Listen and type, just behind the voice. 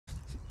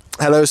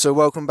Hello, so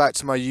welcome back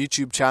to my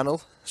YouTube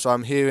channel. So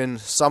I'm here in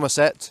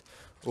Somerset,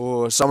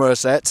 or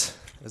Somerset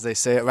as they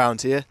say it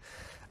around here,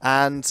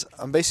 and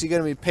I'm basically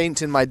going to be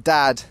painting my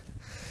dad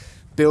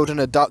building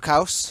a duck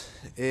house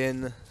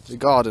in the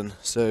garden.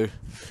 So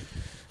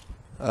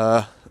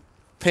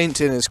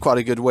painting is quite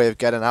a good way of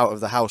getting out of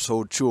the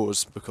household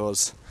chores,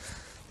 because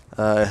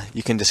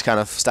you can just kind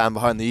of stand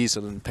behind the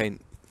easel and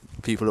paint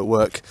people at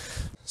work.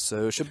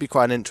 So it should be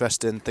quite an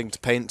interesting thing to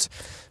paint,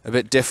 a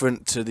bit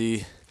different to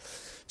the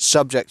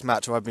subject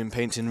matter I've been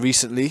painting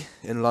recently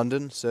in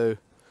London. So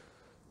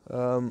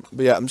but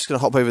yeah, I'm just gonna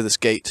hop over this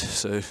gate.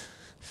 So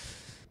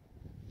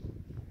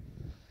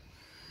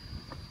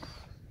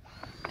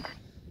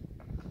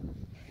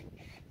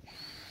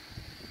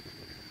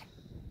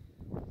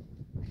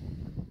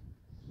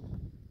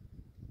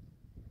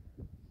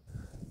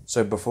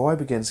before I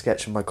begin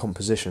sketching my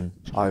composition,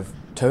 I've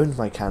toned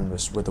my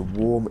canvas with a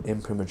warm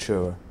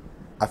imprimatura.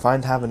 I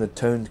find having a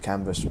toned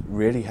canvas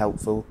really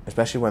helpful,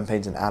 especially when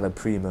painting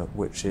Allaprima,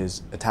 which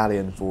is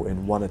Italian for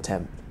in one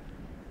attempt.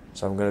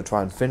 So I'm going to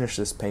try and finish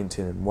this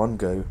painting in one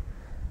go,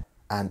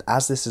 and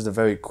as this is a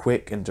very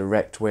quick and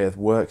direct way of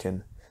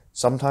working,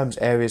 sometimes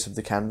areas of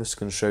the canvas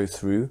can show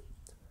through,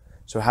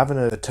 so having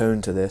a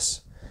tone to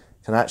this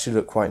can actually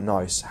look quite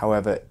nice.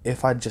 However,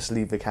 if I just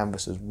leave the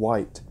canvas as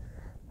white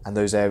and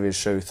those areas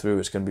show through,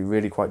 it's going to be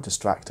really quite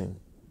distracting.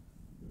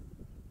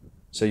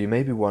 So you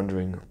may be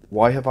wondering,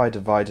 why have I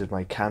divided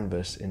my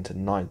canvas into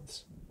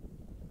ninths?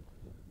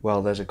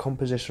 Well, there's a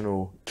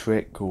compositional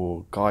trick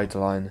or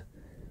guideline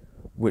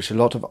which a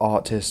lot of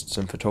artists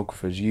and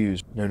photographers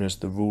use, known as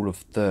the rule of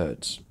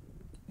thirds,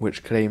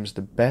 which claims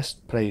the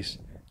best place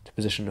to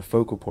position a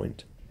focal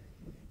point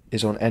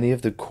is on any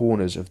of the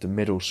corners of the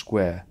middle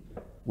square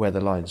where the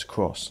lines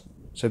cross.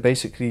 So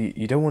basically,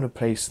 you don't want to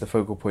place the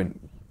focal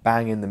point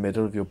bang in the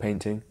middle of your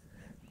painting,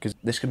 because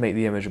this can make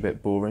the image a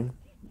bit boring.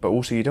 But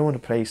also, you don't want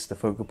to place the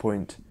focal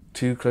point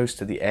too close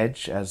to the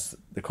edge, as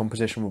the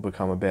composition will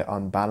become a bit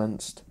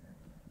unbalanced.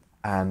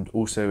 And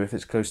also, if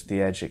it's close to the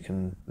edge, it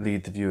can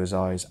lead the viewer's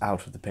eyes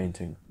out of the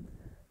painting.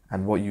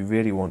 And what you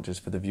really want is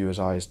for the viewer's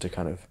eyes to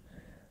kind of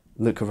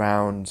look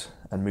around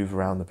and move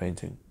around the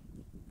painting.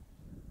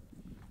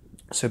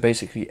 So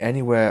basically,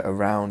 anywhere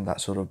around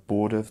that sort of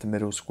border of the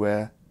middle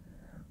square,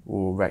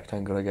 or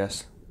rectangle I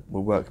guess,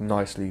 will work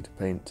nicely to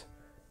paint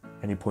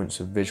any points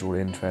of visual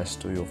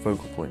interest or your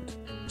focal point.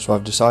 So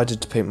I've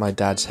decided to paint my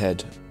dad's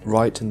head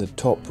right in the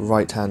top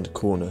right hand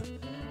corner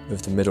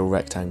of the middle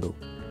rectangle.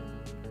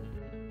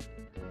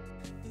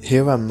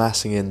 Here I'm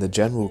massing in the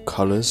general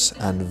colours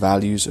and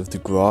values of the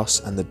grass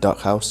and the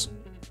duck house.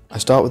 I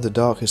start with the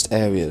darkest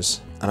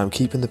areas, and I'm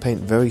keeping the paint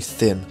very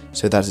thin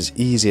so that it's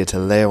easier to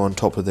layer on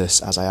top of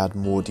this as I add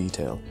more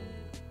detail.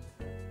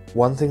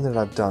 One thing that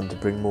I've done to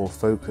bring more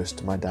focus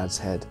to my dad's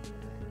head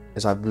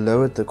is I've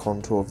lowered the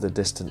contour of the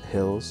distant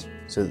hills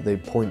so that they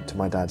point to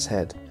my dad's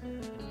head,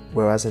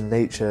 whereas in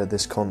nature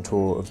this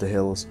contour of the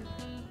hills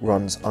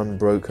runs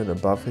unbroken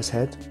above his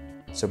head.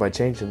 So by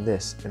changing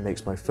this, it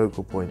makes my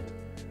focal point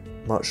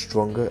much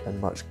stronger and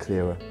much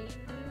clearer.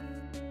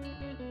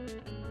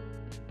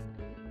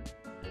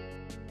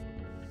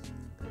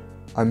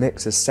 I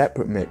mix a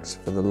separate mix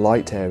for the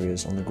light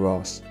areas on the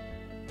grass.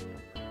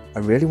 I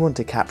really want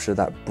to capture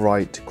that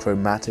bright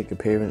chromatic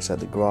appearance that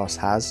the grass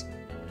has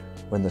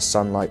when the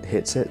sunlight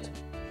hits it.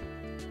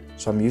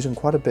 So I'm using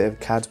quite a bit of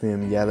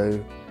cadmium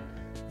yellow,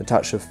 a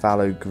touch of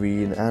phthalo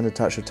green and a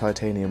touch of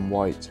titanium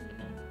white,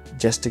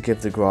 just to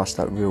give the grass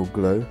that real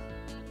glow.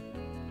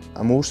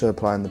 I'm also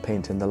applying the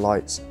paint in the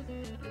lights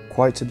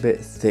quite a bit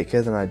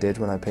thicker than I did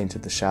when I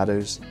painted the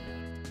shadows.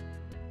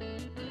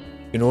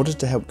 In order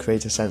to help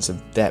create a sense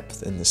of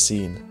depth in the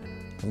scene,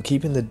 I'm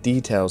keeping the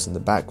details in the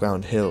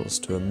background hills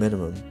to a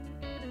minimum.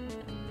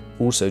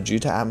 Also, due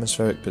to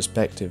atmospheric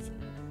perspective,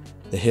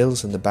 the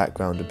hills in the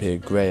background appear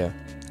greyer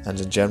and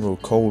in general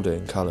colder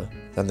in colour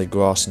than the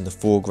grass in the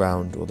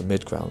foreground or the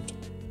midground.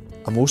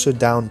 I'm also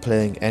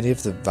downplaying any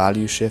of the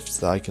value shifts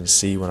that I can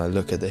see when I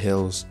look at the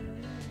hills,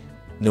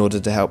 in order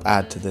to help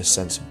add to this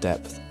sense of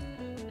depth.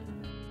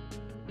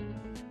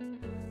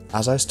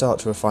 As I start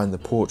to refine the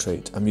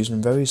portrait, I'm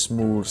using very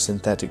small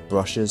synthetic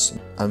brushes.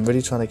 I'm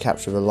really trying to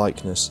capture the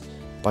likeness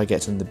by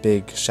getting the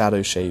big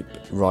shadow shape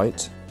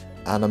right,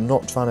 and I'm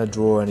not trying to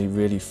draw any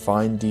really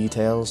fine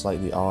details like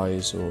the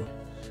eyes or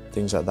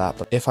things like that,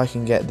 but if I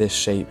can get this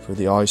shape with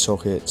the eye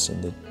sockets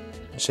and the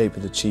shape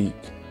of the cheek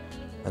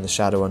and the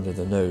shadow under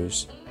the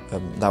nose,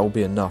 that will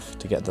be enough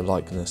to get the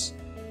likeness.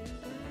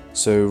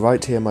 So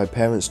right here, my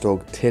parents'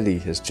 dog Tilly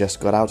has just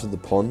got out of the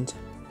pond,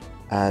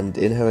 and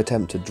in her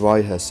attempt to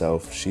dry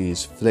herself,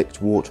 she's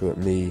flicked water at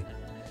me,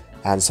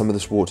 and some of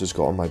this water's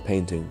got on my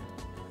painting.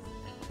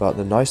 But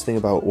the nice thing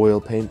about oil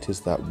paint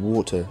is that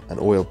water and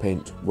oil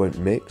paint won't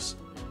mix,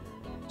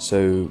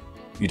 so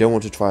you don't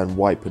want to try and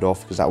wipe it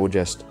off, because that will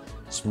just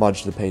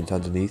smudge the paint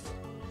underneath.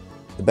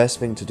 The best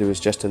thing to do is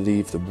just to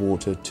leave the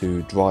water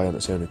to dry on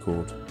its own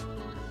accord.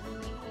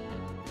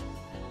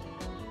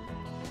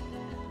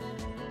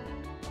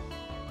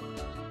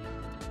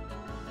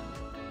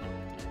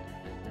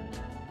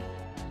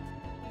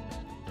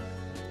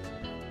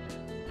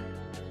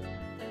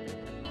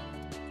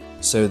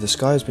 So the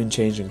sky has been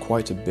changing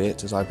quite a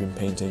bit as I've been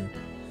painting,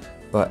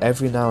 but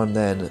every now and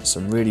then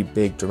some really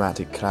big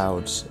dramatic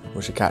clouds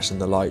which are catching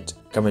the light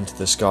come into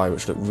the sky,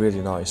 which look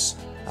really nice,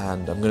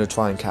 and I'm going to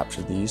try and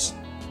capture these.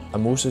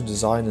 I'm also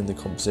designing the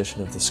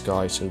composition of the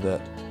sky so that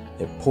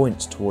it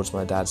points towards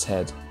my dad's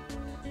head,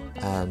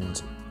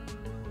 and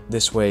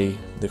this way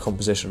the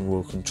composition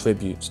will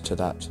contribute to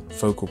that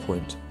focal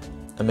point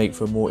and make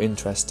for a more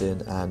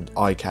interesting and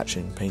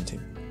eye-catching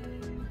painting.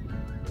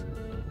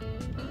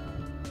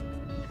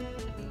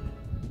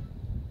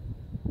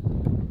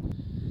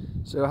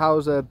 So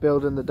how's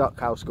building the duck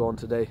house gone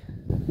today?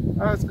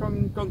 Oh, it's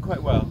gone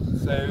quite well.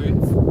 So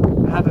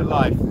it's had a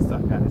life, this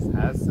duck house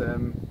has.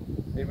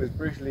 It was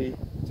brutally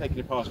taken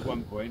apart at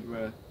one point,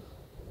 were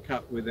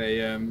cut with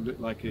a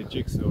looked like a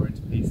jigsaw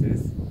into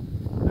pieces,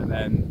 and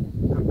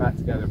then put back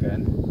together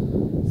again.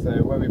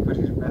 So when we put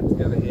it back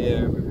together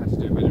here, we've had to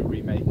do a bit of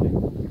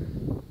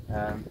remaking.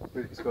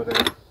 But it's got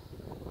a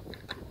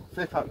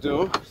flip-up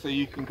door, so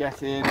you can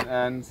get in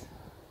and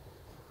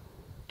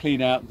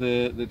clean out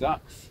the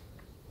ducks.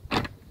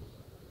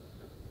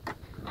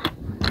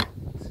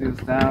 Seals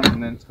down,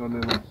 and then it's got a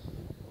little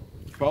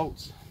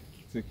bolt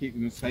to keep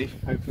them safe,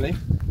 hopefully.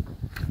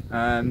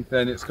 And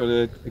then it's got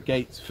a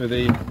gate for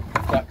the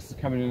ducks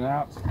coming in and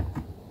out,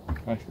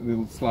 like a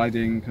little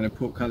sliding kind of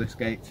portcullis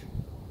gate.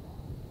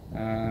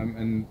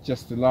 And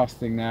just the last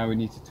thing now, we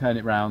need to turn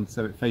it round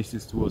so it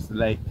faces towards the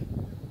lake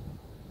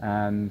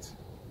and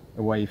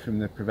away from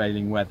the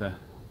prevailing weather.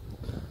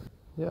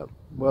 Yeah,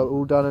 well,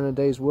 all done in a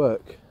day's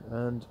work,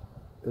 and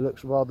it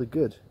looks rather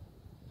good.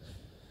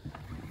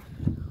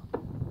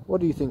 What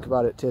do you think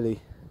about it,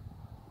 Tilly?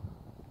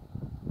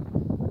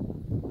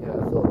 Yeah,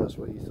 I thought that's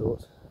what you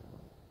thought.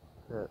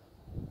 Yeah.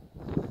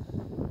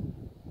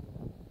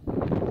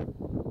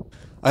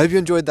 I hope you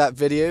enjoyed that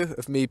video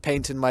of me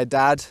painting my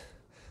dad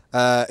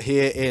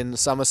here in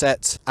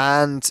Somerset,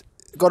 and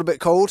it got a bit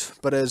cold,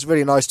 but it was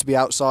really nice to be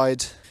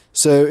outside.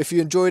 So if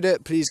you enjoyed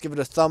it, please give it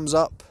a thumbs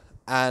up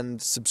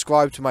and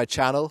subscribe to my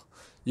channel.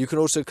 You can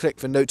also click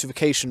the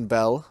notification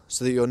bell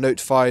so that you're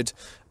notified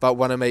about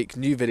when I make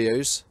new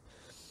videos.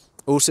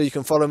 Also, you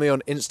can follow me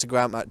on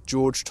Instagram at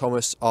George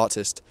Thomas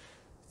Artist.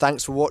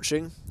 Thanks for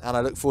watching, and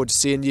I look forward to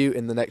seeing you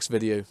in the next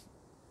video.